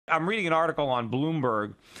I'm reading an article on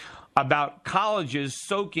Bloomberg about colleges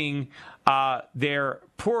soaking their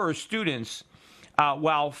poorer students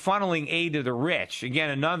while funneling aid to the rich. Again,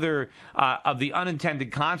 another of the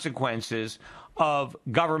unintended consequences of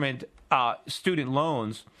government student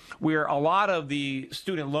loans, where a lot of the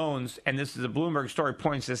student loans, and this is a Bloomberg story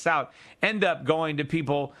points this out, end up going to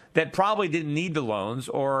people that probably didn't need the loans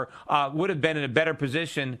or would have been in a better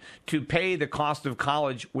position to pay the cost of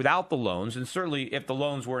college without the loans. And certainly if the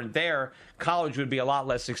loans weren't there, college would be a lot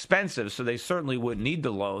less expensive, so they certainly wouldn't need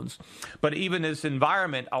the loans. But even in this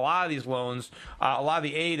environment, a lot of these loans, a lot of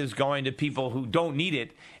the aid is going to people who don't need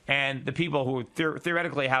it, and the people who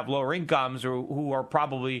theoretically have lower incomes or who are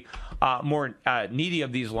probably more needy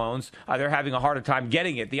of these loans, they're having a harder time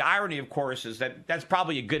getting it. The irony, of course, is that that's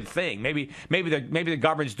probably a good thing. Maybe the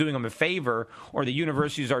government's doing them a favor, or the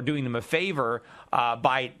universities are doing them a favor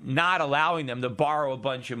by not allowing them to borrow a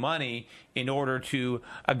bunch of money in order to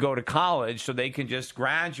go to college, so they can just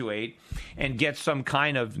graduate and get some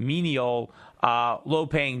kind of menial,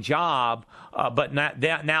 low-paying job, but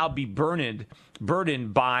now be burdened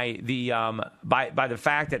by the by the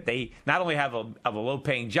fact that they not only have a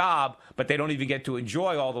low-paying job, but they don't even get to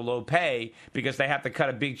enjoy all the low pay because they have to cut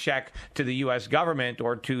a big check to the U.S. government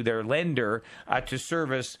or to their lender to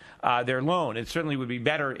service their loan. It certainly would be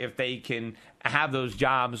better if they can have those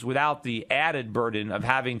jobs without the added burden of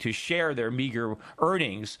having to share their meager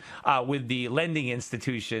earnings with the lending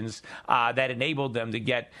institutions that enabled them to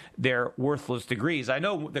get their worthless degrees. I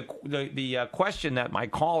know the question that my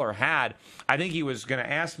caller had, I think he was going to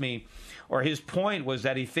ask me, or his point was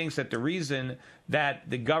that he thinks that the reason that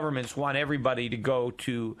the governments want everybody to go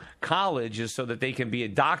to college is so that they can be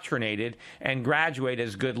indoctrinated and graduate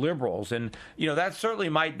as good liberals. And, that certainly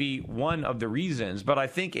might be one of the reasons. But I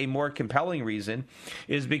think a more compelling reason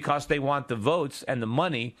is because they want the votes and the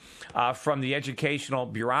money from the educational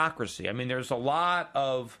bureaucracy. I mean, there's a lot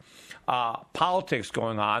of politics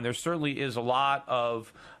going on. There certainly is a lot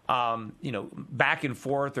of, back and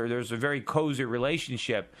forth, or there's a very cozy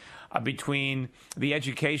relationship between the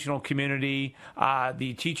educational community,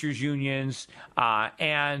 the teachers' unions,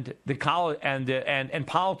 and the college and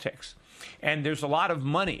politics. And there's a lot of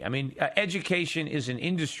money. I mean, education is an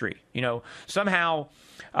industry. Somehow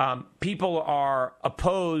people are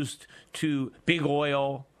opposed to big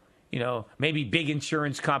oil, maybe big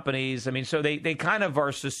insurance companies. I mean, so they kind of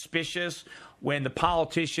are suspicious when the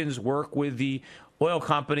politicians work with the oil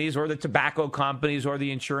companies or the tobacco companies or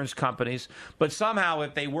the insurance companies. But somehow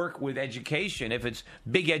if they work with education, if it's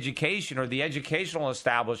big education or the educational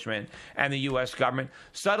establishment and the U.S. government,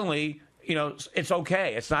 suddenly, it's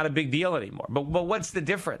okay. It's not a big deal anymore. But what's the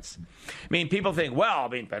difference? I mean, people think,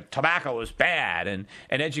 tobacco is bad and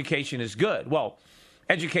education is good. Well,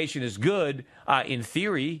 education is good in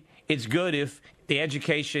theory. It's good if the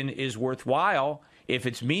education is worthwhile, if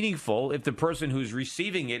it's meaningful, if the person who's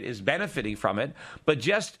receiving it is benefiting from it. But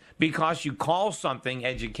just because you call something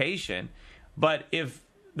education, but if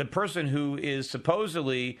the person who is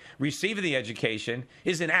supposedly receiving the education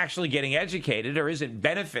isn't actually getting educated or isn't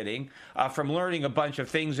benefiting from learning a bunch of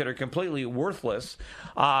things that are completely worthless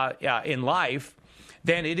in life,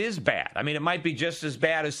 then it is bad. I mean, it might be just as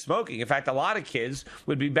bad as smoking. In fact, a lot of kids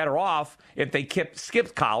would be better off if they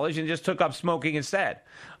skipped college and just took up smoking instead.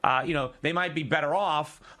 They might be better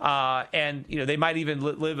off, and they might even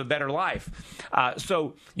live a better life.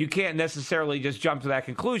 So you can't necessarily just jump to that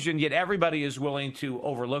conclusion. Yet everybody is willing to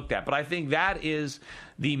overlook that. But I think that is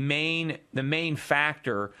the main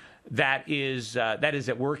factor that is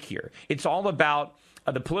at work here. It's all about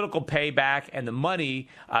the political payback and the money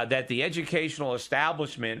that the educational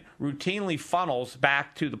establishment routinely funnels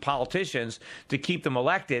back to the politicians to keep them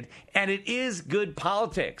elected. And it is good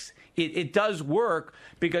politics. It does work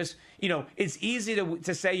because, it's easy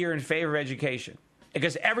to say you're in favor of education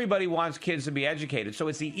because everybody wants kids to be educated. So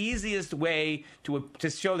it's the easiest way to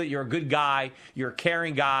show that you're a good guy, you're a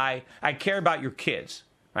caring guy. I care about your kids.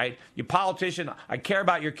 Right? You politician, I care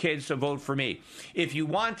about your kids, so vote for me. If you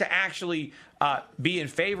want to actually be in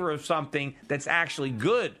favor of something that's actually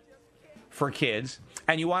good for kids,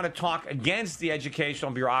 and you want to talk against the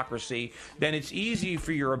educational bureaucracy, then it's easy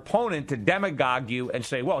for your opponent to demagogue you and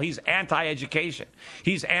say, well, he's anti-education,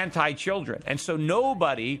 he's anti-children. And so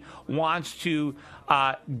nobody wants to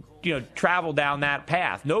travel down that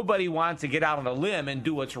path. Nobody wants to get out on a limb and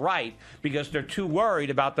do what's right because they're too worried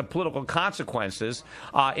about the political consequences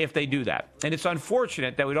if they do that. And it's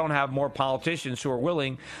unfortunate that we don't have more politicians who are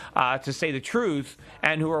willing to say the truth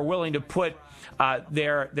and who are willing to put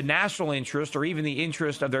the national interest or even the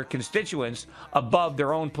interest of their constituents above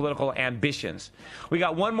their own political ambitions. We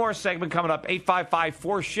got one more segment coming up,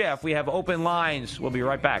 855-4-SCHIFT. We have open lines. We'll be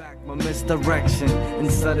right back. My misdirection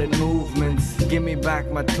and sudden movements. Give me back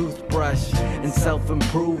my toothbrush and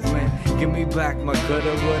self-improvement. Give me back my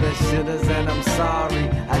coulda, woulda, shouldas, and I'm sorry.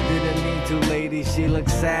 I didn't mean to, lady. She looked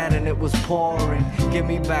sad and it was pouring. Give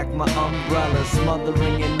me back my umbrella,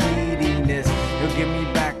 smothering in neediness. You'll give me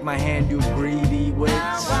back my hand, you greedy witch.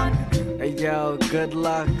 Hey yo, good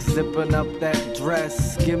luck zipping up that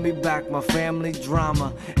dress. Give me back my family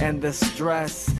drama and the stress.